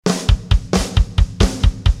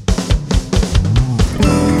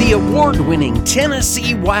The award-winning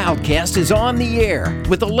Tennessee Wildcast is on the air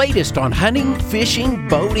with the latest on hunting, fishing,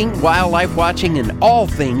 boating, wildlife watching, and all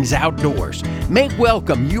things outdoors. Make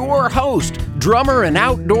welcome your host, drummer and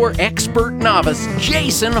outdoor expert novice,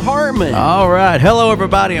 Jason Harmon. All right. Hello,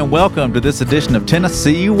 everybody, and welcome to this edition of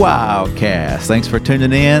Tennessee Wildcast. Thanks for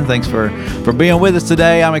tuning in. Thanks for being with us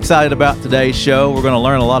today. I'm excited about today's show. We're going to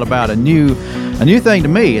learn a lot about a new thing to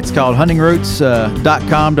me. It's called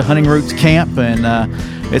huntingroots.com to Hunting Roots Camp, and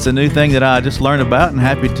it's a new thing that I just learned about and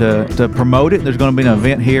happy to promote it. There's going to be an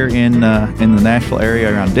event here in the Nashville area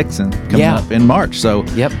around Dixon coming up in March. So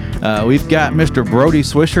we've got Mr. Brody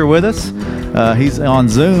Swisher with us. He's on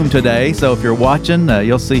Zoom today, so if you're watching,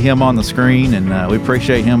 you'll see him on the screen, and we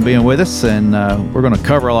appreciate him being with us, and we're going to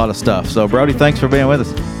cover a lot of stuff. So, Brody, thanks for being with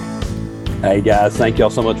us. Hey, guys, thank y'all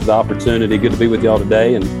so much for the opportunity. Good to be with y'all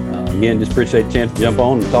today, and again, just appreciate the chance to jump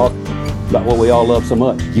on and talk about what we all love so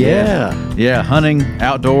much. Yeah, hunting,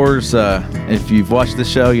 outdoors. If you've watched this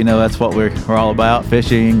show, you know that's what we're all about,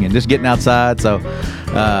 fishing and just getting outside. So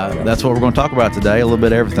that's what we're going to talk about today, a little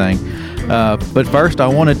bit of everything. But first, I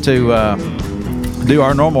wanted to do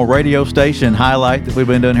our normal radio station highlight that we've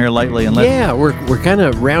been doing here lately. And we're kind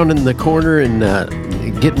of rounding the corner and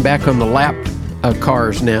getting back on the lap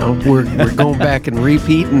cars now. We're going back and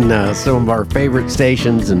repeating some of our favorite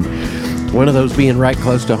stations, and one of those being right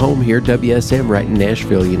close to home here, WSM, right in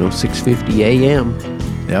Nashville, 650 AM.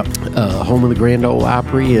 Yep. Home of the Grand Ole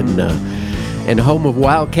Opry and home of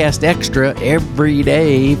Wildcast Extra every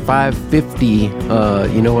day, 5:50,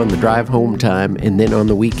 on the drive home time, and then on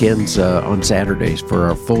the weekends on Saturdays for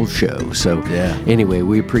our full show. So anyway,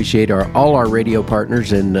 we appreciate all our radio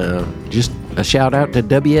partners, and just a shout out to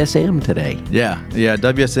WSM today. Yeah,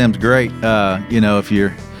 WSM's great. If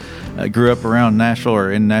you're grew up around Nashville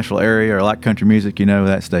or in the Nashville area or like country music, you know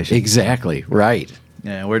that station. Exactly, right.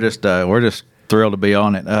 Yeah, we're just thrilled to be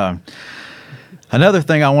on it. Another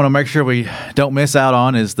thing I want to make sure we don't miss out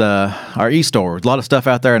on is our e-store. There's a lot of stuff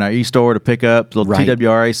out there in our e-store to pick up, little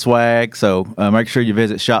TWRA swag. So make sure you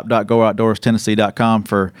visit shop.gooutdoorstennessee.com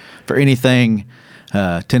for anything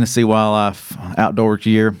Tennessee Wildlife Outdoors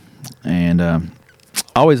gear. And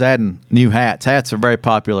always adding new hats. Hats are very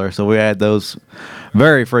popular, so we add those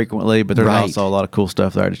very frequently, but there's also a lot of cool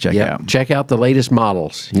stuff there to check out. Check out the latest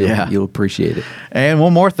models. You'll appreciate it. And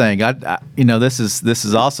one more thing, this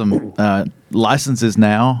is awesome. Licenses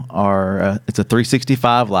now are it's a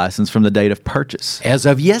 365 license from the date of purchase. As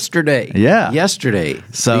of yesterday. Yeah. Yesterday,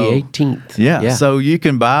 so, the 18th. Yeah. So you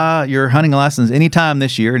can buy your hunting license anytime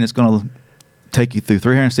this year, and it's going to take you through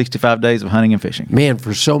 365 days of hunting and fishing. Man,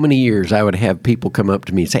 for so many years, I would have people come up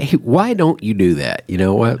to me and say, "Hey, why don't you do that?" You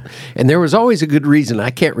know what? And there was always a good reason.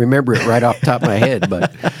 I can't remember it right off the top of my head,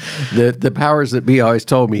 but the powers that be always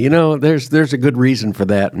told me, there's a good reason for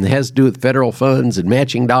that, and it has to do with federal funds and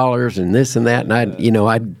matching dollars and this and that.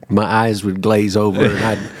 And my eyes would glaze over,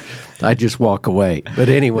 and I'd just walk away. But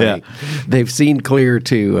anyway, they've seen clear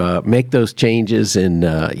to make those changes, and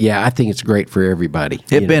I think it's great for everybody.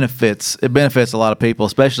 It benefits a lot of people,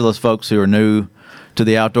 especially those folks who are new to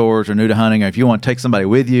the outdoors or new to hunting. Or if you want to take somebody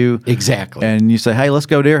with you, exactly, and you say, "Hey, let's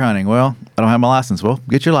go deer hunting." Well, I don't have my license. Well,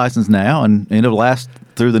 get your license now, and it'll last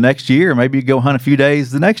through the next year. Maybe you go hunt a few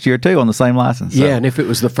days the next year too on the same license. Yeah, and if it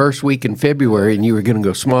was the first week in February and you were going to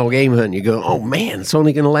go small game hunting, you go, "Oh man, it's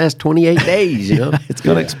only going to last 28 days." It's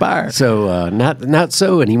going to expire. So not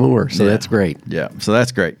so anymore. So that's great. Yeah, so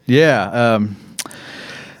that's great. Yeah.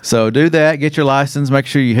 So do that. Get your license. Make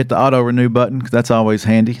sure you hit the auto renew button, because that's always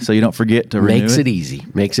handy, so you don't forget to renew it. Makes it easy.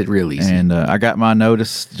 Makes it real easy. And I got my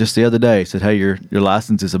notice just the other day. It said, "Hey, your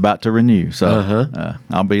license is about to renew." So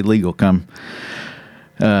I'll be legal come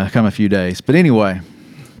a few days. But anyway,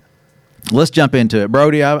 let's jump into it.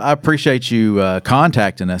 Brody, I appreciate you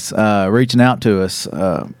contacting us, reaching out to us.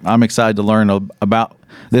 I'm excited to learn about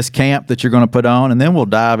this camp that you're going to put on, and then we'll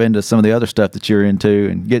dive into some of the other stuff that you're into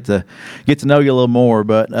and get to know you a little more.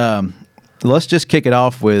 But let's just kick it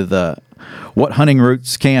off with what Hunting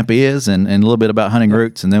Roots Camp is, and a little bit about Hunting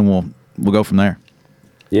Roots, and then we'll go from there.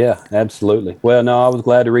 Yeah, absolutely. Well, no, I was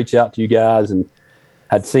glad to reach out to you guys, and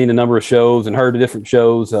I'd seen a number of shows and heard of different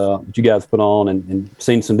shows that you guys put on, and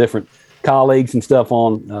seen some different colleagues and stuff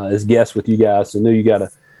on as guests with you guys. So I knew you got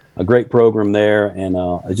a great program there, and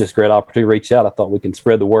it's just a great opportunity to reach out. I thought we can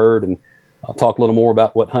spread the word and talk a little more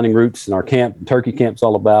about what Hunting Roots and our camp, turkey camp's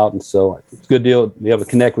all about. And so it's a good deal to be able to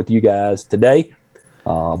connect with you guys today.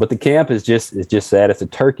 But the camp is just that. It's a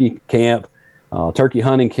turkey camp, turkey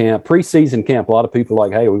hunting camp, preseason camp. A lot of people are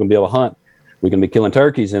like, "Hey, we're going to be able to hunt. We're going to be killing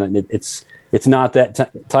turkeys." And it's not that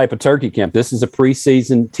type of turkey camp. This is a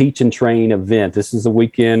preseason teach and train event. This is a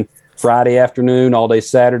weekend, Friday afternoon, all day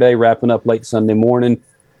Saturday, wrapping up late Sunday morning.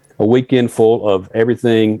 a weekend full of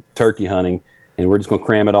everything turkey hunting, and we're just going to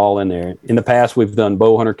cram it all in there. In the past, we've done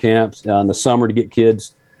bow hunter camps in the summer to get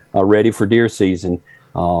kids ready for deer season.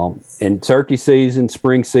 And turkey season,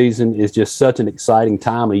 spring season is just such an exciting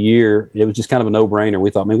time of year. It was just kind of a no-brainer.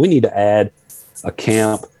 We thought, man, we need to add a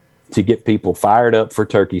camp to get people fired up for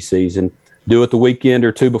turkey season. Do it the weekend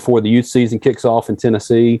or two before the youth season kicks off in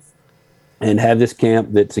Tennessee, and have this camp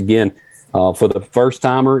that's, again, for the first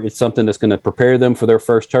timer, it's something that's going to prepare them for their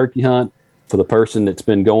first turkey hunt. For the person that's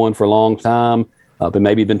been going for a long time, but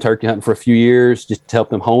maybe been turkey hunting for a few years, just to help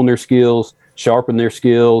them hone their skills, sharpen their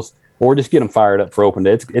skills, or just get them fired up for open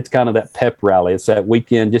day. It's kind of that pep rally. It's that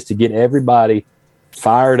weekend just to get everybody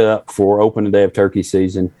fired up for opening day of turkey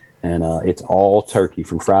season. And it's all turkey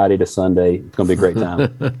from Friday to Sunday. It's going to be a great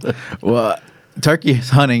time. Well, turkey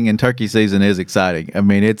hunting and turkey season is exciting. I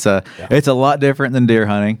mean, it's a lot different than deer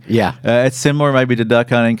hunting. Yeah. It's similar maybe to duck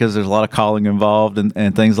hunting because there's a lot of calling involved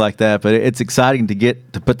and things like that. But it's exciting to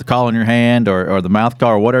get to put the call in your hand or the mouth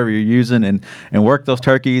call or whatever you're using and work those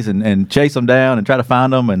turkeys and chase them down and try to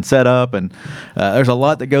find them and set up. And there's a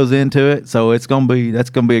lot that goes into it. So that's going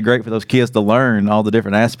to be great for those kids to learn all the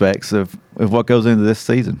different aspects of what goes into this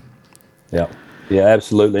season. Yeah,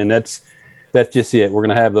 absolutely. And that's just it. We're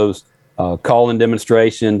going to have those call-in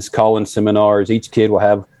demonstrations, call-in seminars. Each kid will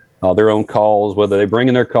have their own calls. Whether they bring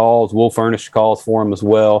in their calls, we'll furnish calls for them as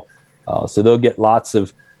well. So they'll get lots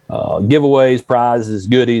of giveaways, prizes,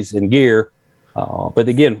 goodies, and gear. But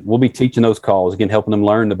again, we'll be teaching those calls, again, helping them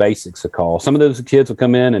learn the basics of calls. Some of those kids will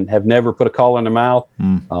come in and have never put a call in their mouth.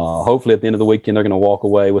 Hopefully at the end of the weekend, they're going to walk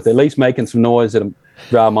away with at least making some noise that'll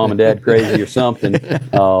drive mom and dad crazy or something.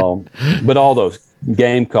 But all those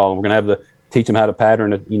game calling, we're going to teach them how to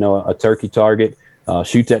pattern a turkey target,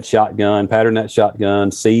 shoot that shotgun, pattern that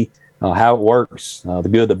shotgun, see how it works, the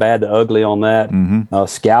good, the bad, the ugly on that,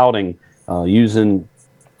 scouting, using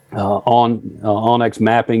Onyx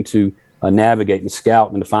mapping to navigate and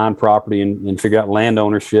scout and define property and figure out land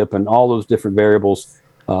ownership and all those different variables.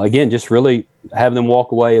 Again, just really have them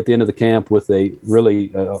walk away at the end of the camp with a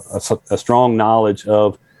really a strong knowledge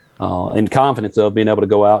of and confidence of being able to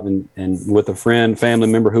go out and with a friend, family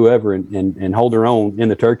member, whoever, and hold their own in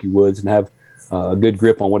the turkey woods and have a good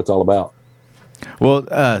grip on what it's all about.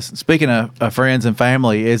 Well, speaking of friends and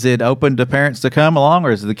family, is it open to parents to come along,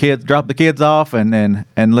 or is it the kids drop the kids off and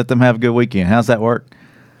let them have a good weekend? How's that work?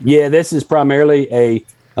 Yeah, this is primarily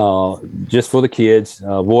just for the kids,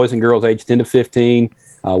 boys and girls aged 10 to 15.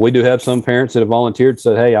 We do have some parents that have volunteered,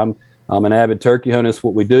 said, "Hey, I'm an avid turkey hunter. It's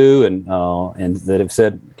what we do," and that have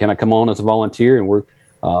said, "Can I come on as a volunteer?" And we're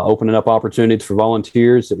opening up opportunities for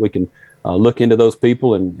volunteers that we can look into those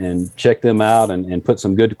people and check them out and put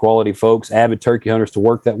some good quality folks, avid turkey hunters, to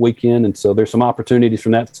work that weekend. And so there's some opportunities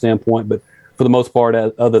from that standpoint. But for the most part,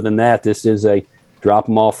 other than that, this is a drop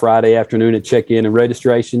them off Friday afternoon at check-in and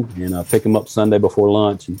registration, and pick them up Sunday before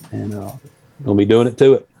lunch, and we'll be doing it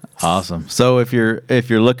to it. Awesome. So if you're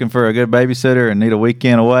looking for a good babysitter and need a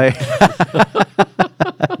weekend away,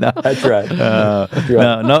 no. That's right. That's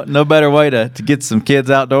right. No better way to get some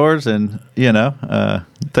kids outdoors and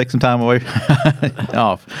take some time away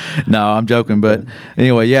off. No, I'm joking, but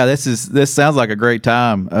anyway, yeah, this sounds like a great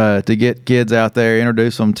time to get kids out there,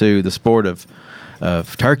 introduce them to the sport of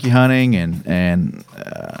turkey hunting, and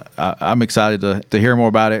I'm excited to hear more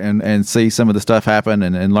about it and see some of the stuff happen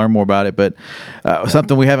and learn more about it. But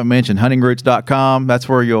something we haven't mentioned, huntingroots.com, that's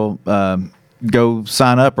where you'll go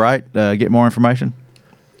sign up, right? Get more information?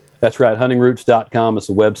 That's right. Huntingroots.com is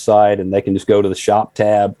the website, and they can just go to the shop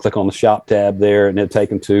tab, click on the shop tab there, and it'll take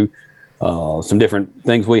them to some different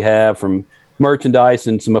things we have, from merchandise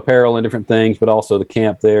and some apparel and different things, but also the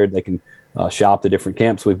camp there. They can shop the different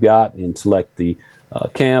camps we've got and select the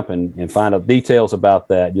camp and find out details about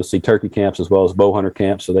that. You'll see turkey camps as well as bow hunter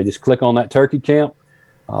camps. So they just click on that turkey camp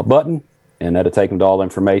button, and that'll take them to all the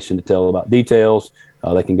information to tell about details.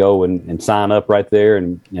 They can go and sign up right there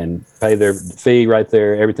and pay their fee right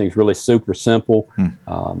there. Everything's really super simple.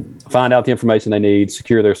 Find out the information they need,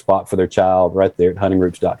 secure their spot for their child right there at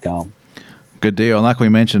huntingroots.com. Good deal. And like we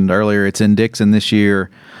mentioned earlier, it's in Dixon this year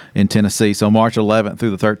in Tennessee. So March 11th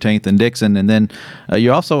through the 13th in Dixon. And then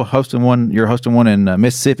you're also hosting one in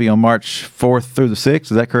Mississippi on March 4th through the 6th. Is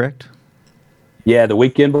that correct? Yeah, the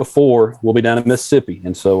weekend before we'll be down in Mississippi.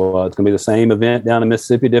 And so it's going to be the same event down in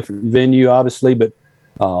Mississippi, different venue, obviously, but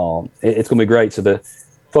it's going to be great. So the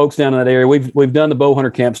folks down in that area, we've done the bow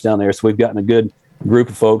hunter camps down there. So we've gotten a good group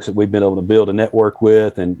of folks that we've been able to build a network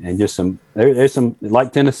with, and just there's some,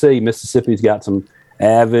 like Tennessee, Mississippi's got some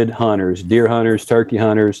avid hunters, deer hunters, turkey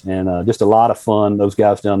hunters, and just a lot of fun, those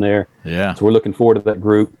guys down there. Yeah. So we're looking forward to that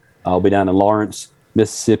group. I'll be down in Lawrence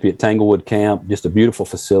Mississippi at Tanglewood Camp. Just a beautiful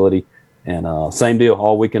facility. And same deal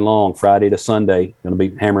all weekend long, Friday to Sunday. Going to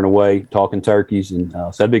be hammering away, talking turkeys. And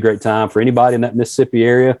so that'd be a great time for anybody in that Mississippi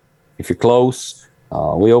area. If you're close,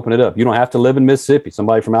 we open it up. You don't have to live in Mississippi.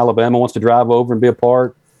 Somebody from Alabama wants to drive over and be a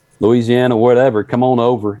part, Louisiana, whatever, come on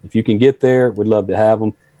over. If you can get there, we'd love to have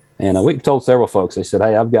them. And we've told several folks, they said,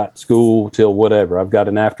 hey, I've got school till whatever. I've got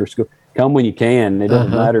an after school. Come when you can. It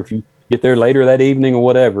doesn't matter if you get there later that evening or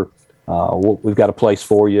whatever. We've got a place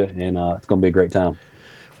for you, and it's going to be a great time.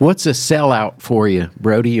 What's a sellout for you,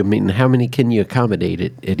 Brody? I mean, how many can you accommodate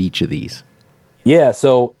at each of these? Yeah,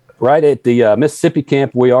 so right at the Mississippi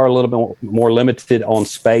camp, we are a little bit more limited on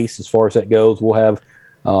space as far as that goes. We'll have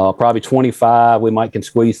probably 25. We might can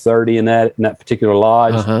squeeze 30 in that particular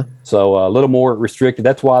lodge. So a little more restricted.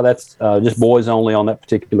 That's why that's just boys only on that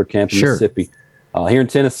particular camp in Mississippi. Here in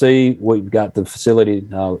Tennessee, we've got the facility.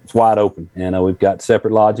 It's wide open, and we've got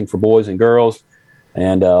separate lodging for boys and girls.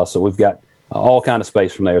 And so we've got all kind of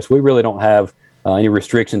space from there. So we really don't have any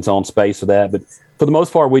restrictions on space for that. But for the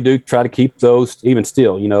most part, we do try to keep those even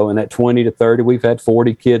still, in that 20 to 30. We've had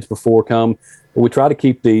 40 kids before come. But we try to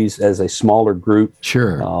keep these as a smaller group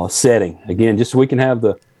setting. Again, just so we can have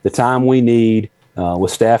the time we need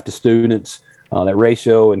with staff to students, that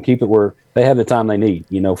ratio, and keep it where they have the time they need,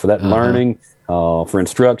 for that learning, for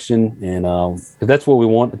instruction. And 'cause that's what we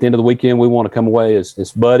want at the end of the weekend. We want to come away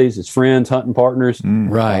as buddies, as friends, hunting partners,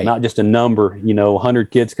 right? Not just a number,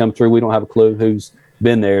 100 kids come through. We don't have a clue who's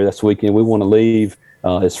been there this weekend. We want to leave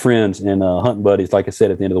as friends and hunting buddies, like I said,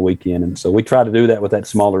 at the end of the weekend. And so we try to do that with that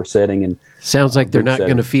smaller setting. And sounds like they're not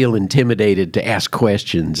going to feel intimidated to ask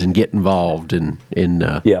questions and get involved.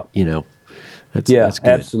 That's good.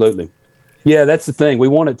 Absolutely. Yeah, that's the thing. We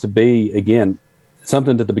want it to be, again,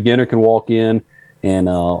 something that the beginner can walk in and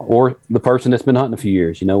or the person that's been hunting a few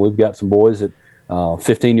years. We've got some boys that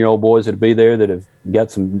 15-year-old boys that'll be there that have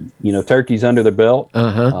got some turkeys under their belt,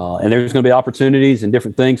 and there's going to be opportunities and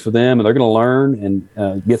different things for them, and they're going to learn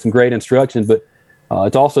and get some great instruction. But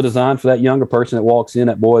it's also designed for that younger person that walks in,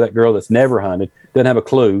 that boy, that girl that's never hunted, doesn't have a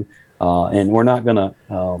clue, and we're not going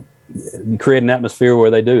to create an atmosphere where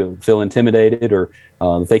they do feel intimidated or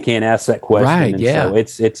they can't ask that question. Right, So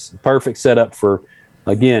it's perfect setup for,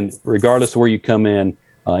 again, regardless of where you come in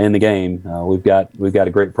the game, we've got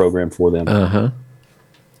a great program for them.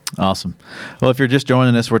 Awesome. Well, if you're just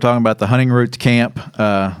joining us, we're talking about the Hunting Roots Camp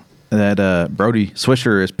that Brody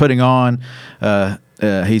Swisher is putting on.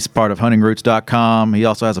 He's part of huntingroots.com. He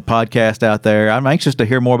also has a podcast out there. I'm anxious to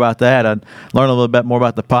hear more about that. I'd learn a little bit more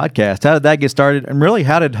about the podcast. How did that get started? And really,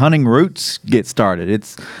 how did Hunting Roots get started?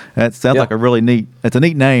 That sounds like it's a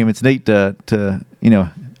neat name. It's neat to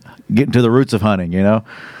get into the roots of hunting,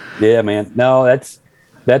 Yeah, man. No,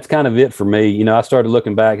 that's kind of it for me. I started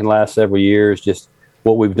looking back in the last several years, just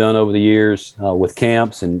what we've done over the years with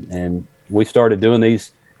camps, and we started doing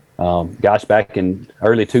these back in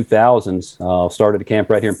early 2000s, started a camp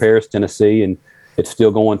right here in Paris, Tennessee, and it's still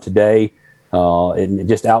going today. And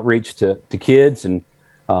just outreach to kids. And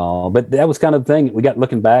but that was kind of the thing. We got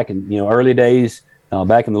looking back and, early days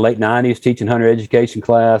back in the late 90s, teaching hunter education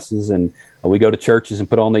classes. And we go to churches and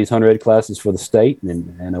put on these hunter ed classes for the state.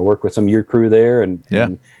 And I work with some of your crew there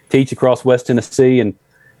and teach across West Tennessee. And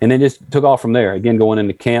then just took off from there, again, going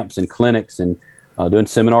into camps and clinics and doing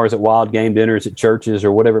seminars at wild game dinners at churches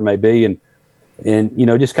or whatever it may be. And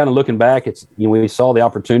just kind of looking back, it's, we saw the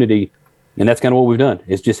opportunity, and that's kind of what we've done,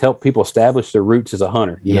 is just help people establish their roots as a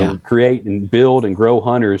hunter, create and build and grow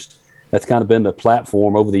hunters. That's kind of been the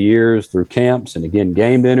platform over the years through camps and, again,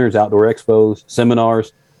 game dinners, outdoor expos,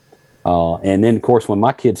 seminars. And then, of course, when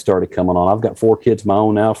my kids started coming on, I've got 4 kids of my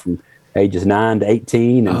own now from ages 9 to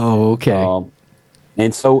 18. And,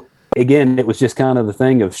 and so, again, it was just kind of the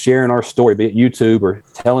thing of sharing our story, be it YouTube or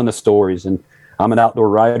telling the stories. And I'm an outdoor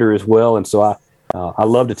writer as well. And so I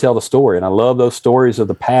love to tell the story, and I love those stories of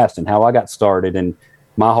the past and how I got started. And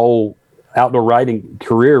my whole outdoor writing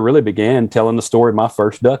career really began telling the story of my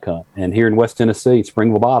first duck hunt, and here in West Tennessee,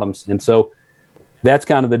 Springville Bottoms. And so that's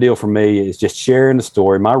kind of the deal for me, is just sharing the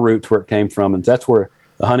story, my roots, where it came from. And that's where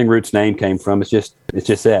the Hunting Roots name came from. It's just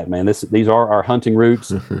that, man. These are our hunting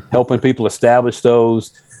roots, helping people establish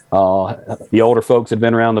those. The older folks have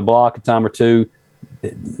been around the block a time or two,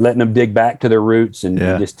 letting them dig back to their roots and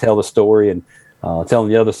just tell the story and telling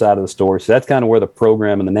the other side of the story. So that's kind of where the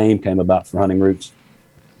program and the name came about for Hunting Roots.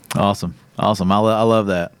 Awesome. I love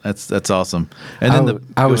that. That's awesome. And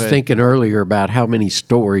then I was thinking earlier about how many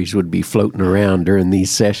stories would be floating around during these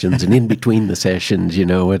sessions and in between the sessions,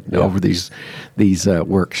 over these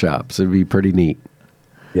workshops. It'd be pretty neat.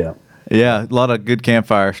 Yeah. Yeah. A lot of good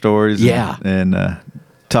campfire stories. Yeah. And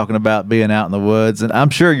talking about being out in the woods. And I'm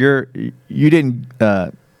sure you didn't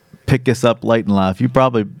pick this up late in life. You've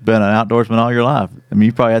probably been an outdoorsman all your life. I mean,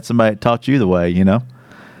 you probably had somebody that taught you the way, you know?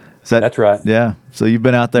 That's right. Yeah. So you've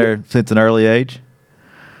been out there since an early age?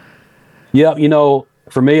 Yeah,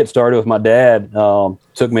 for me, it started with my dad.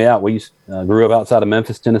 Took me out. We grew up outside of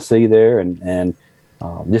Memphis, Tennessee there, and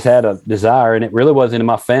just had a desire, and it really wasn't in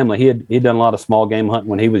my family. He'd done a lot of small game hunting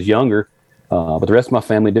when he was younger, but the rest of my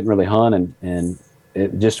family didn't really hunt, and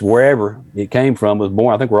it just wherever it came from was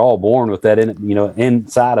born. I think we're all born with that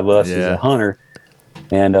inside of us as a hunter,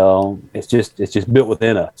 and it's just built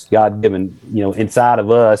within us, God given, inside of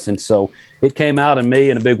us, and so it came out in me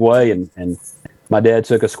in a big way. And my dad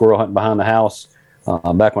took us squirrel hunting behind the house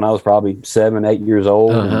back when I was probably 7, 8 years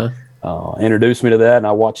old. And, introduced me to that, and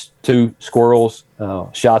I watched 2 squirrels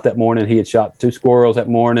shot that morning. He had shot 2 squirrels that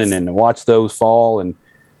morning, and watched those fall, and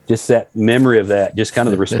just that memory of that, just kind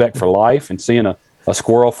of the respect for life, and seeing a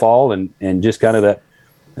squirrel fall, and just kind of that,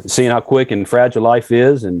 seeing how quick and fragile life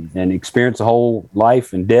is, and experience the whole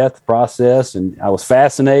life and death process. And I was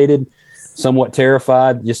fascinated, somewhat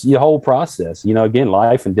terrified, just the whole process, again,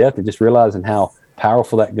 life and death, and just realizing how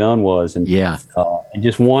powerful that gun was. And and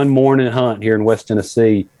just one morning hunt here in West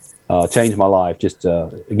Tennessee changed my life. Just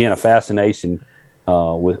again, a fascination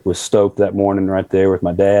with Stoke that morning right there with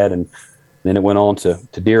my dad, and then it went on to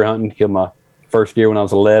deer hunting. Killed my first deer when I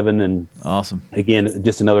was 11, and awesome. Again,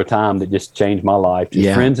 just another time that just changed my life.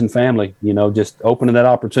 Just friends and family, just opening that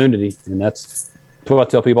opportunity, and that's what I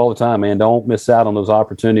tell people all the time, man. Don't miss out on those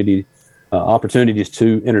opportunities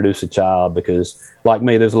to introduce a child, because like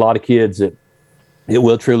me, there's a lot of kids that it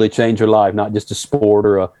will truly change their life, not just a sport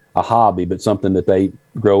or a hobby, but something that they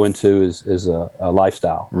grow into as a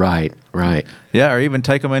lifestyle. Right. Yeah, or even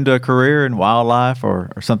take them into a career in wildlife or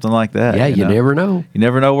something like that. Yeah, you never know. You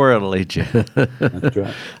never know where it'll lead you. That's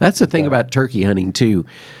right. That's the thing about turkey hunting too.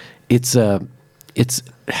 It's I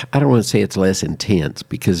don't want to say it's less intense,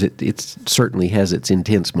 because it certainly has its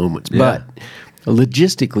intense moments, but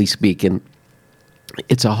logistically speaking,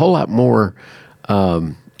 it's a whole lot more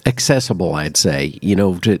accessible, I'd say,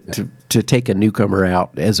 to take a newcomer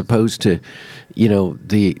out, as opposed to,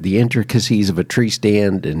 the intricacies of a tree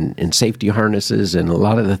stand and safety harnesses and a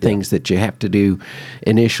lot of the things that you have to do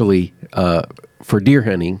initially for deer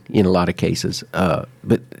hunting in a lot of cases.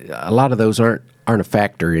 But a lot of those aren't a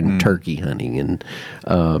factor in turkey hunting, and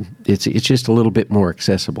it's just a little bit more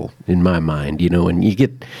accessible in my mind, and you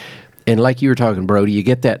get, and like you were talking, Brody, you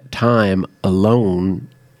get that time alone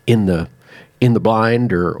in the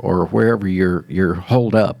blind or wherever you're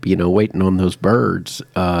holed up, waiting on those birds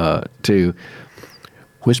to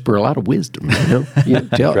whisper a lot of wisdom,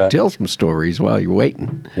 tell some stories while you're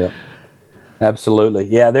waiting. Yeah, absolutely.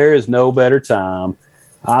 Yeah, there is no better time.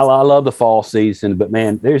 I love the fall season, but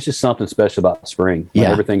man, there's just something special about spring.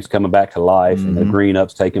 Yeah. Everything's coming back to life, and the green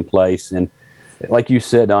up's taking place. And like you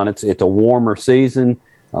said, Don, it's a warmer season.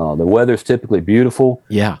 The weather's typically beautiful.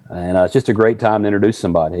 Yeah. And it's just a great time to introduce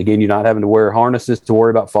somebody. Again, you're not having to wear harnesses to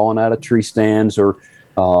worry about falling out of tree stands, or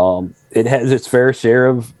it has its fair share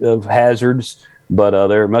of hazards, but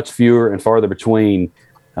they're much fewer and farther between.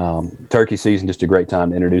 Turkey season, just a great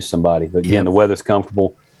time to introduce somebody. But again, the weather's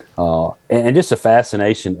comfortable, and just a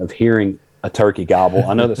fascination of hearing a turkey gobble.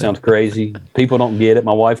 I know that sounds crazy. People don't get it.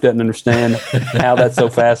 My wife doesn't understand how that's so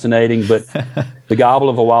fascinating, but the gobble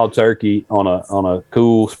of a wild turkey on a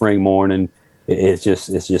cool spring morning, it's just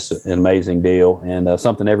an amazing deal, and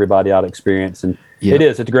something everybody ought to experience. And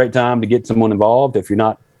it's a great time to get someone involved. If you're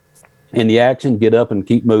not in the action, get up and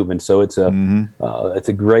keep moving. So it's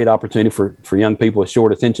a great opportunity for young people with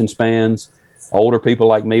short attention spans, older people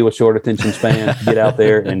like me with short attention spans, to get out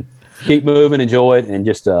there and keep moving, enjoy it, and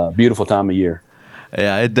just a beautiful time of year.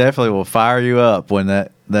 Yeah, it definitely will fire you up when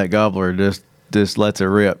that gobbler just lets it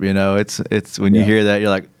rip. It's when you hear that, you're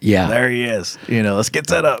like, there he is. Let's get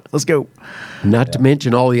set up. Let's go. Not to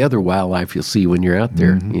mention all the other wildlife you'll see when you're out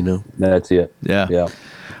there. That's it. Yeah.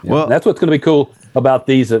 Well, that's what's going to be cool about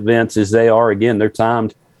these events, is they're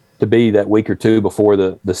timed to be that week or two before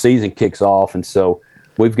the season kicks off. And so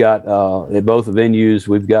we've got at both the venues,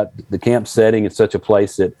 we've got the camp setting in such a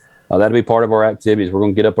place that that'll be part of our activities. We're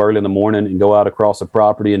going to get up early in the morning and go out across the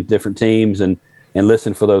property in different teams and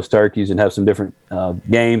listen for those turkeys, and have some different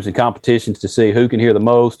games and competitions to see who can hear the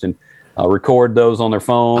most, and record those on their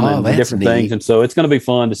phone and different things. And so it's going to be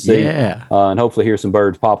fun to see, and hopefully hear some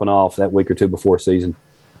birds popping off that week or two before season.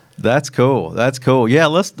 That's cool. Yeah,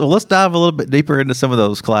 let's dive a little bit deeper into some of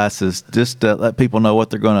those classes, just to let people know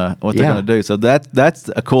what they're gonna do. So that's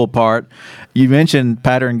a cool part. You mentioned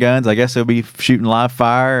pattern guns. I guess they'll be shooting live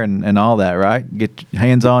fire and all that, right? Get your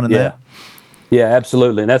hands on in that. Yeah,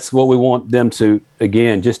 absolutely. And that's what we want them to,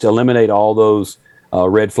 again, just to eliminate all those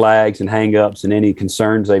red flags and hang-ups and any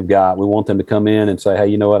concerns they've got. We want them to come in and say, hey,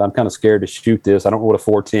 you know what, I'm kind of scared to shoot this. I don't know what a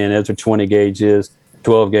 410 is or 20 gauge is,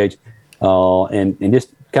 12 gauge, and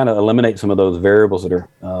just kind of eliminate some of those variables that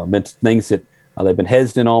are been things that they've been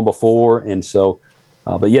hesitant on before. And so,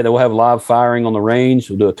 but yeah, we'll have live firing on the range.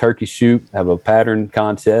 We'll do a turkey shoot, have a pattern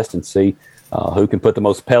contest, and see who can put the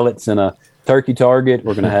most pellets in a turkey target.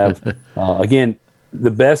 We're going to have, again,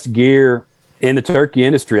 the best gear in the turkey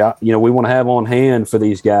industry. We want to have on hand for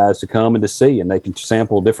these guys to come and to see, and they can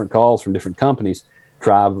sample different calls from different companies,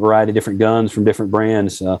 try a variety of different guns from different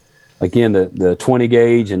brands. Again, the 20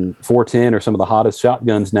 gauge and 410 are some of the hottest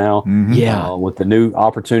shotguns now. Yeah. With the new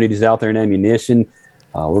opportunities out there in ammunition,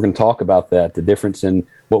 we're going to talk about that, the difference in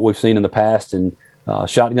what we've seen in the past and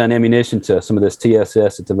shotgun ammunition to some of this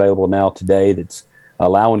TSS that's available now today that's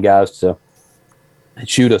allowing guys to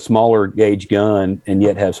shoot a smaller gauge gun and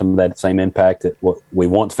yet have some of that same impact that what we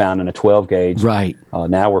once found in a 12 gauge. Right.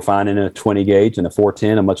 Now we're finding in a 20 gauge and a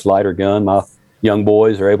 410, a much lighter gun. My young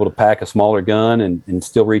boys are able to pack a smaller gun and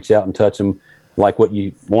still reach out and touch them like what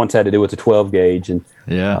you once had to do with a 12 gauge. And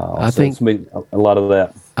I think a lot of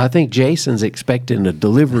that. I think Jason's expecting a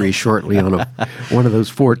delivery shortly on one of those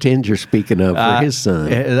 410s you're speaking of for his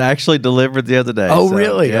son. It actually delivered the other day. Oh, so,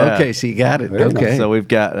 really? yeah. Okay, so you got it. Very Okay. nice. So we've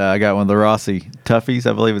got I got one of the Rossi Toughies,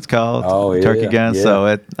 I believe it's called. Oh, yeah, turkey gun. yeah.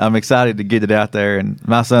 So I'm excited to get it out there, and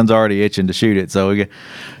my son's already itching to shoot it. So we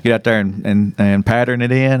get out there and pattern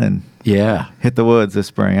it in and hit the woods this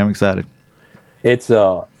spring. I'm excited. It's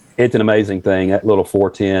an amazing thing, that little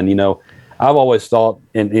 410. I've always thought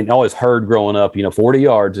and always heard growing up, 40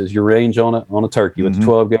 yards is your range on a turkey. With the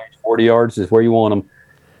 12 gauge, 40 yards is where you want them.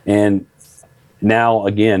 And now,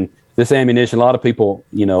 again, this ammunition, a lot of people,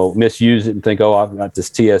 misuse it and think, oh, I've got this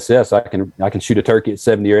TSS. I can shoot a turkey at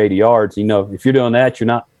 70 or 80 yards. If you're doing that, you're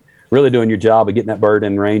not really doing your job of getting that bird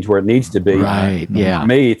in range where it needs to be. Right, yeah. For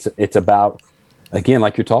me, it's about, again,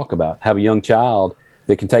 like you're talking about, have a young child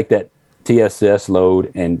that can take that TSS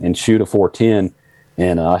load and shoot a 410.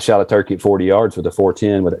 And I shot a turkey at 40 yards with a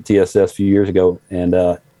 410 with a TSS a few years ago. And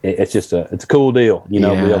it's just it's a cool deal, be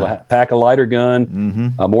able to pack a lighter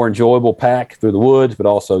gun, a more enjoyable pack through the woods, but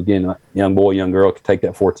also, again, a young boy, young girl can take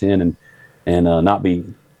that 410 and not be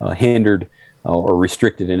hindered or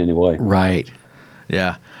restricted in any way. Right.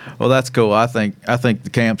 Yeah. Well, that's cool. I think the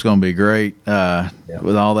camp's going to be great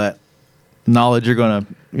with all that knowledge you're going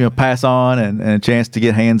to pass on and a chance to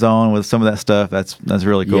get hands on with some of that stuff. That's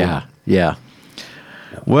really cool. Yeah.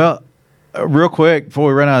 Well, real quick before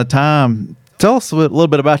we run out of time, tell us a little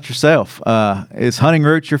bit about yourself. Is Hunting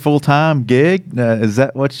Roots your full-time gig? Is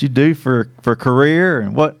that what you do for career?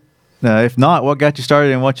 And what, if not, what got you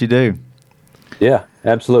started in what you do? Yeah,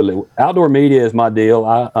 absolutely. Outdoor media is my deal.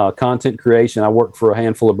 Content creation. I work for a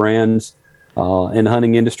handful of brands in the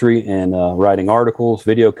hunting industry and writing articles,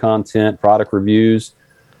 video content, product reviews.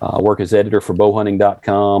 I work as editor for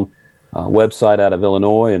bowhunting.com. Website out of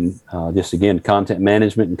Illinois, and just, again, content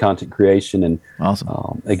management and content creation. And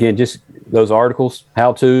awesome. Again, just those articles,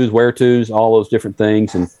 how-tos, where-tos, all those different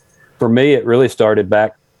things. And for me, it really started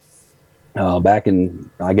back in,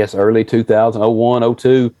 I guess, early 2000, 01,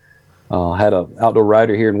 02. Had an outdoor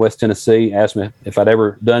writer here in West Tennessee, asked me if I'd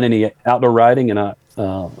ever done any outdoor writing. And I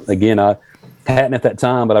hadn't at that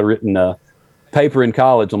time, but I'd written paper in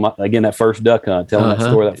college on that first duck hunt, telling that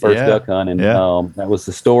story, that first duck hunt. And that was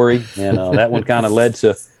the story. And that one kind of led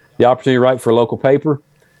to the opportunity to write for a local paper,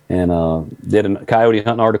 and did a coyote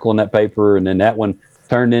hunting article in that paper. And then that one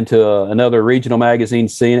turned into another regional magazine,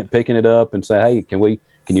 seeing it, picking it up and say, hey, can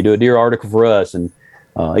you do a deer article for us? And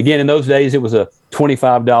again, in those days, it was a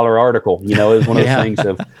 $25 article. It was one of those things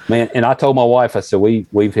of, man. And I told my wife, I said,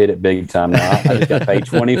 we've hit it big time now. I just got paid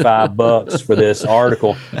 $25 for this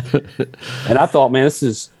article. And I thought, man, this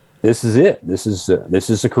is it. This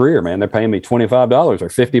is a career, man. They're paying me $25 or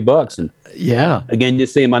 $50. And again,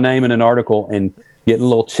 just seeing my name in an article and getting a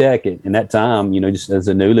little check at that time, just as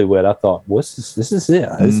a newlywed, I thought, this is it.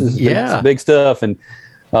 This is big stuff. And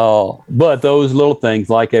but those little things,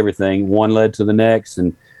 like everything, one led to the next,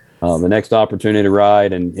 and the next opportunity to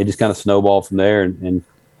ride, and it just kind of snowballed from there. And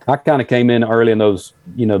I kind of came in early in those,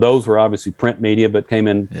 those were obviously print media, but came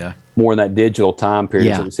in more in that digital time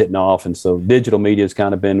period that was hitting off. And so digital media has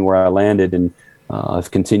kind of been where I landed, and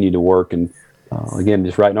I've continued to work. And again,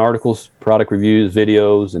 just writing articles, product reviews,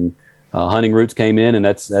 videos, and Hunting Roots came in, and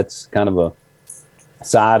that's kind of a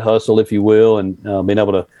side hustle, if you will, and being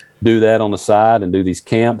able to do that on the side and do these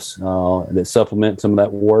camps that supplement some of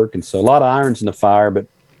that work. And so a lot of irons in the fire, but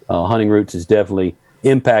Hunting Roots is definitely,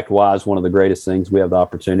 impact-wise, one of the greatest things we have the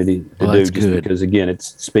opportunity to do, just because, again,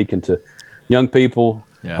 it's speaking to young people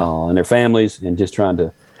and their families, and just trying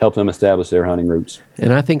to help them establish their hunting roots.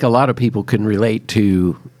 And I think a lot of people can relate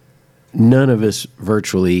to none of us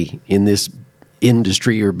virtually in this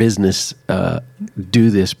industry or business do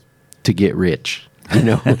this to get rich. You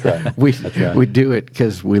know, That's right. we do it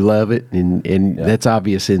because we love it, and that's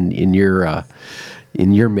obvious in your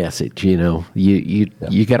message. You know,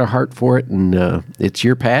 you got a heart for it, and it's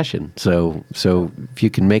your passion. So if you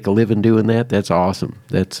can make a living doing that, that's awesome.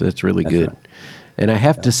 That's really good. Right. And I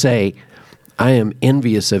have to say, I am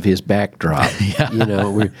envious of his backdrop. You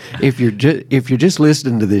know, if you're just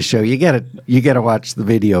listening to this show, you gotta watch the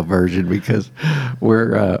video version, because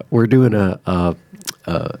we're doing a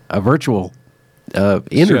virtual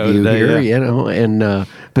interview today, here. yeah. You know, and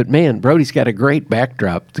but man, Brody's got a great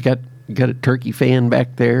backdrop. It's got a turkey fan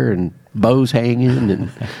back there and bows hanging,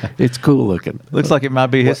 and it's cool looking. Looks like it might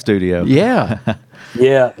be his studio. Yeah.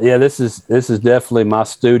 Yeah. This is definitely my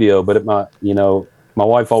studio, but my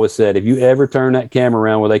wife always said, if you ever turn that camera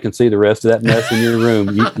around where they can see the rest of that mess in your room,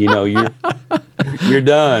 you're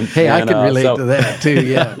done. Hey, I can relate to that too.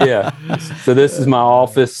 Yeah. Yeah. So this is my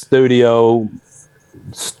office, studio,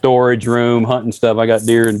 storage room, hunting stuff. I got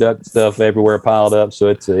deer and duck stuff everywhere piled up, so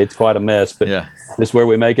it's quite a mess. But this is where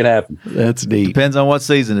we make it happen. That's neat. Depends on what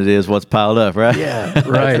season it is, what's piled up, right? Yeah.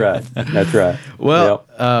 Right. That's right. Well,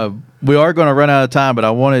 we are going to run out of time, but I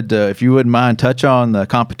wanted to, if you wouldn't mind, touch on the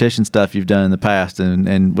competition stuff you've done in the past,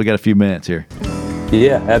 and we got a few minutes here.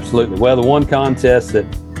 Yeah, absolutely. Well, the one contest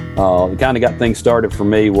that kind of got things started for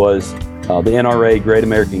me was the NRA Great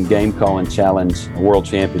American Game Calling Challenge World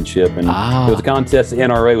Championship. And it was a contest the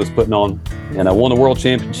NRA was putting on, and I won the World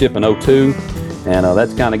Championship in 2002. And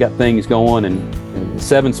that's kind of got things going. And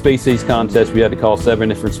 7 species contest, we had to call 7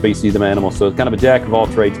 different species of animals. So it's kind of a jack of all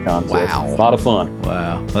trades contest. Wow. A lot of fun.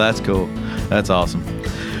 Wow. Well, that's cool. That's awesome.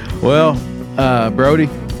 Well, Brody,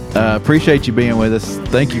 appreciate you being with us.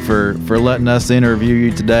 Thank you for letting us interview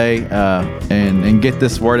you today and get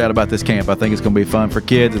this word out about this camp. I think it's going to be fun for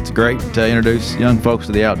kids. It's great to introduce young folks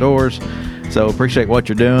to the outdoors. So appreciate what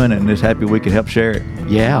you're doing, and just happy we could help share it.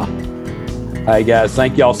 Yeah. Hey, guys,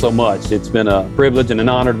 thank y'all so much. It's been a privilege and an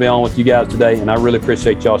honor to be on with you guys today, and I really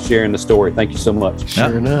appreciate y'all sharing the story. Thank you so much.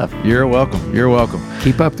 Sure enough. You're welcome. You're welcome.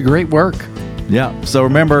 Keep up the great work. Yeah. So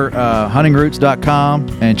remember,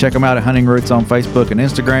 huntingroots.com, and check them out at Hunting Roots on Facebook and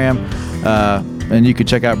Instagram. And you can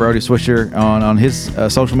check out Brody Swisher on his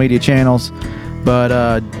social media channels.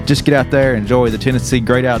 But just get out there, enjoy the Tennessee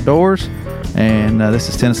great outdoors. And this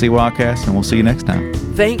is Tennessee Wildcast, and we'll see you next time.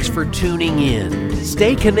 Thanks for tuning in.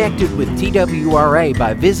 Stay connected with TWRA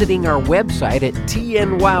by visiting our website at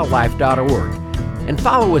tnwildlife.org and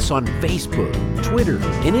follow us on Facebook, Twitter,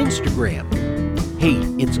 and Instagram. Hey,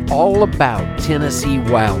 it's all about Tennessee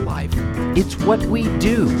wildlife. It's what we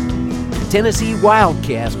do. Tennessee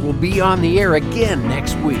Wildcast will be on the air again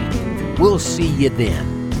next week. We'll see you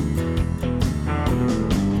then.